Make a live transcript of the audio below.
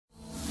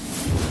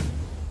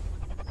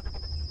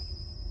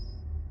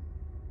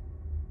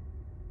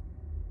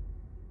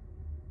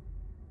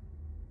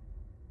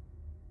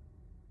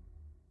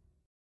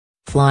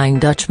Flying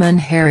Dutchman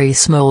Harrie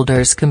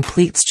Smolders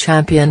completes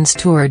Champions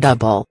Tour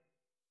double.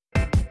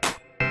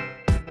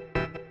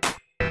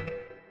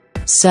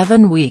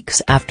 7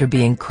 weeks after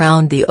being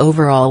crowned the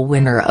overall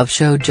winner of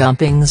show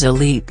jumping's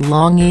elite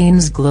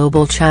Longines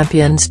Global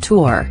Champions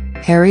Tour,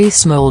 Harrie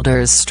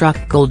Smolders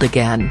struck gold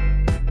again.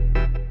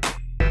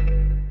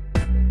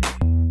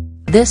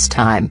 This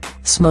time,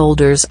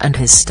 Smolders and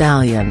his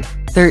stallion,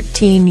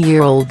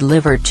 13-year-old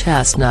liver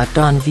chestnut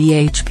Don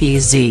VHP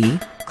Z,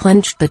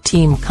 clinched the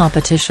team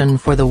competition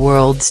for the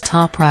world's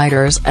top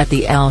riders at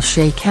the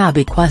Shaqab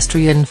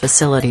Equestrian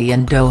Facility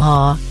in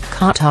Doha,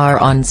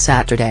 Qatar on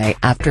Saturday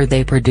after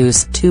they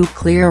produced 2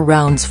 clear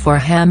rounds for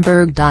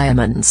Hamburg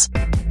Diamonds.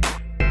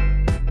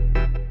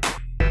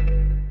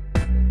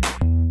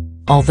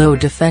 Although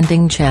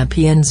defending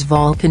champions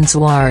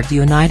Longines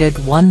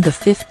United won the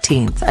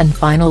 15th and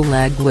final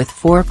leg with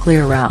 4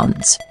 clear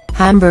rounds,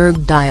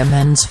 Hamburg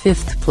Diamonds'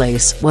 5th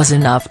place was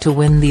enough to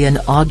win the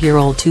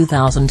inaugural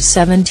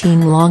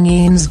 2017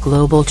 Longines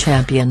Global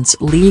Champions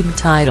League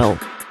title.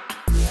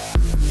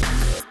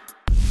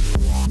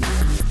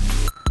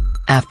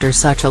 After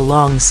such a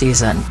long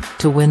season,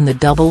 to win the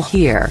double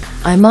here,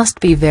 I must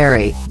be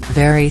very,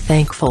 very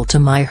thankful to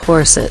my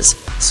horses,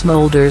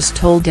 Smolders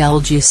told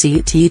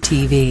LGCT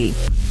TV.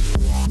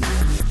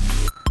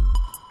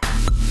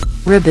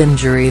 Rib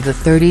injury. The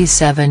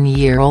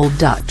 37-year-old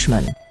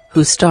Dutchman,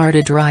 who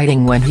started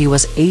riding when he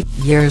was 8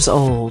 years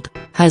old,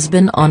 has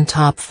been on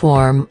top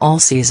form all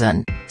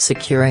season,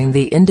 securing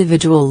the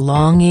individual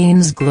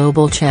Longines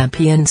Global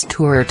Champions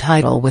Tour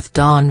title with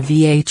Don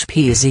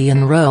VHP Z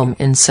in Rome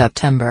in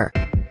September.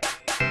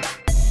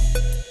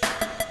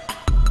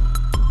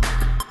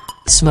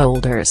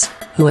 Smolders,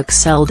 who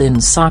excelled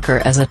in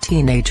soccer as a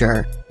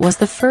teenager, was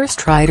the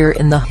first rider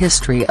in the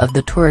history of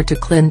the tour to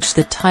clinch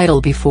the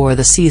title before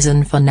the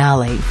season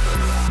finale.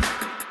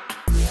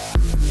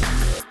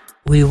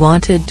 "We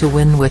wanted to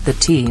win with the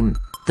team,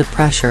 the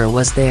pressure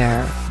was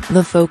there,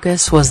 the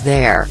focus was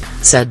there,"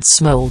 said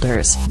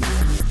Smolders.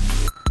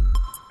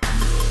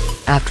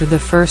 "After the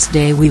first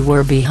day we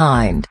were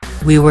behind,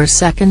 we were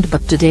second,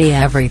 but today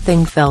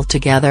everything fell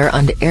together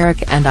and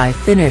Eric and I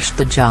finished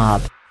the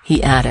job,"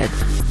 he added.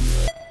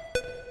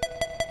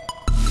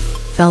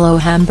 Fellow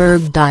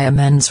Hamburg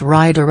Diamonds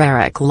rider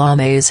Eric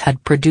Longines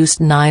had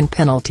produced 9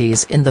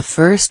 penalties in the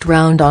first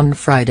round on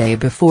Friday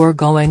before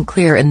going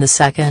clear in the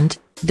second,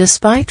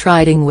 despite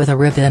riding with a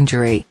rib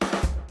injury.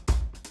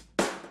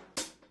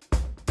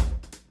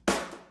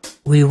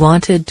 "We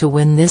wanted to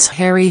win this.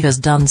 Harry has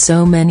done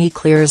so many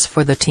clears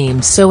for the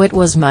team, so it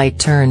was my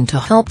turn to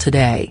help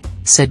today,"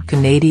 said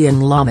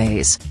Canadian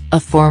Longines, a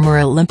former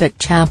Olympic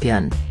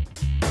champion.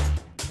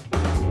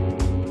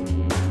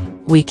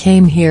 "We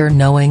came here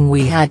knowing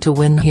we had to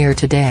win here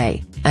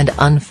today, and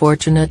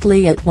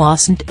unfortunately it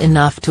wasn't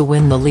enough to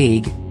win the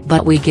league,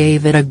 but we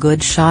gave it a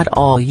good shot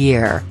all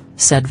year,"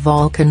 said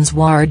Longines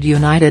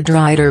United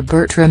rider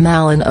Bertram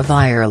Allen of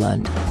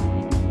Ireland.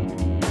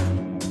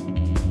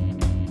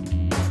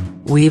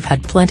 "We've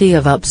had plenty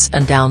of ups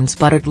and downs,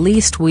 but at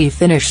least we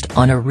finished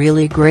on a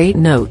really great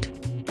note."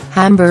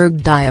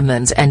 Hamburg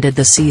Diamonds ended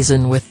the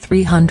season with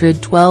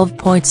 312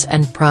 points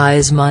and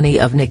prize money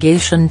of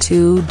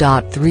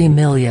 $2.3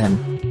 million.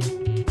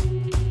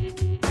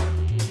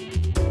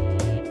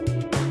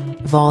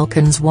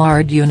 Longines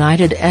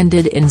United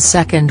ended in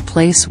second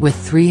place with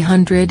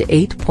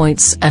 308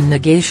 points and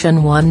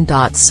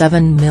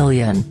 $1.7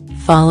 million,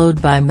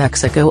 followed by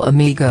Mexico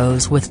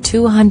Amigos with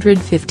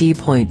 250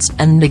 points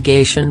and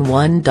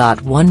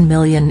 $1.1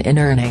 million in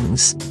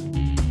earnings.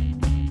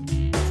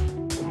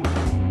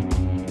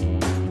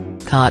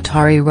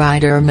 Qatari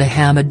rider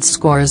Mohammed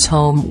scores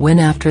home win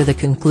after the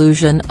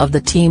conclusion of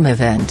the team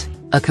event.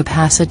 A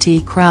capacity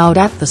crowd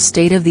at the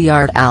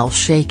state-of-the-art Al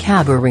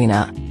Shaqab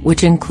Arena,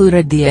 which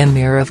included the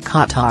Emir of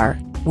Qatar,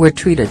 were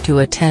treated to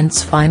a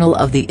tense final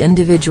of the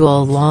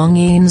individual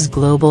Longines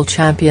Global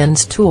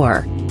Champions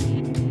Tour.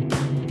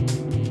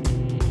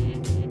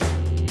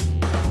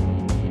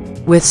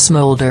 With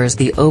Smolders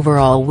the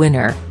overall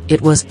winner,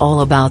 it was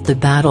all about the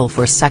battle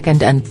for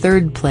second and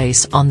third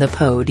place on the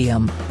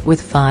podium, with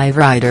 5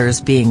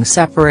 riders being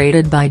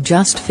separated by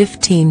just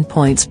 15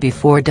 points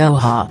before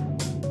Doha.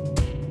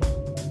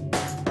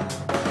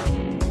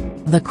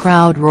 The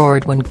crowd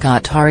roared when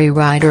Qatari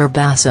rider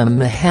Bassem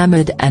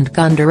Mohammed and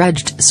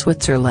Gunter-edged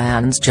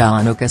Switzerland's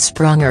Januka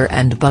Sprunger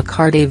and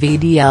Bacardi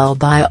VDL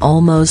by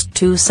almost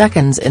 2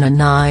 seconds in a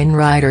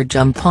 9-rider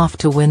jump-off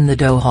to win the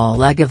Doha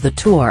leg of the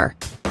tour.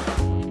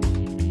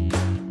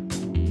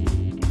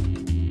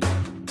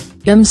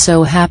 "I'm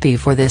so happy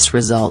for this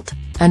result,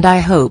 and I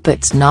hope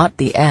it's not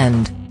the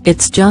end,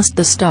 it's just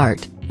the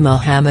start,"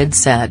 Mohammed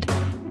said.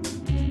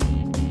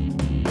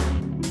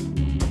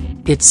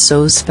 "It's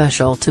so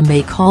special to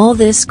make all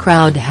this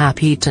crowd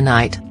happy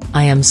tonight.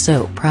 I am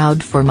so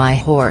proud for my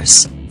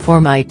horse, for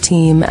my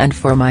team and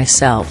for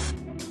myself.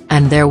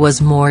 And there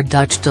was more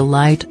Dutch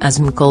delight as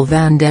Mikkel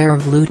van der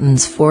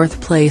Vleuten's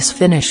fourth-place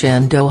finish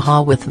in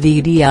Doha with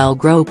VDL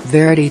Group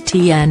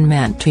Verity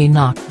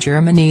knocked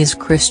Germany's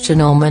Christian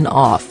Ullmann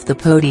off the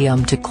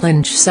podium to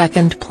clinch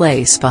second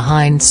place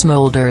behind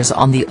Smolders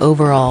on the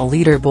overall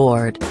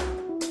leaderboard.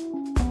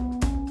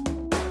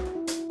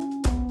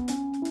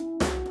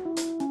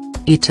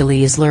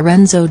 Italy's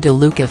Lorenzo De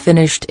Luca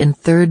finished in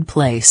third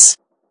place.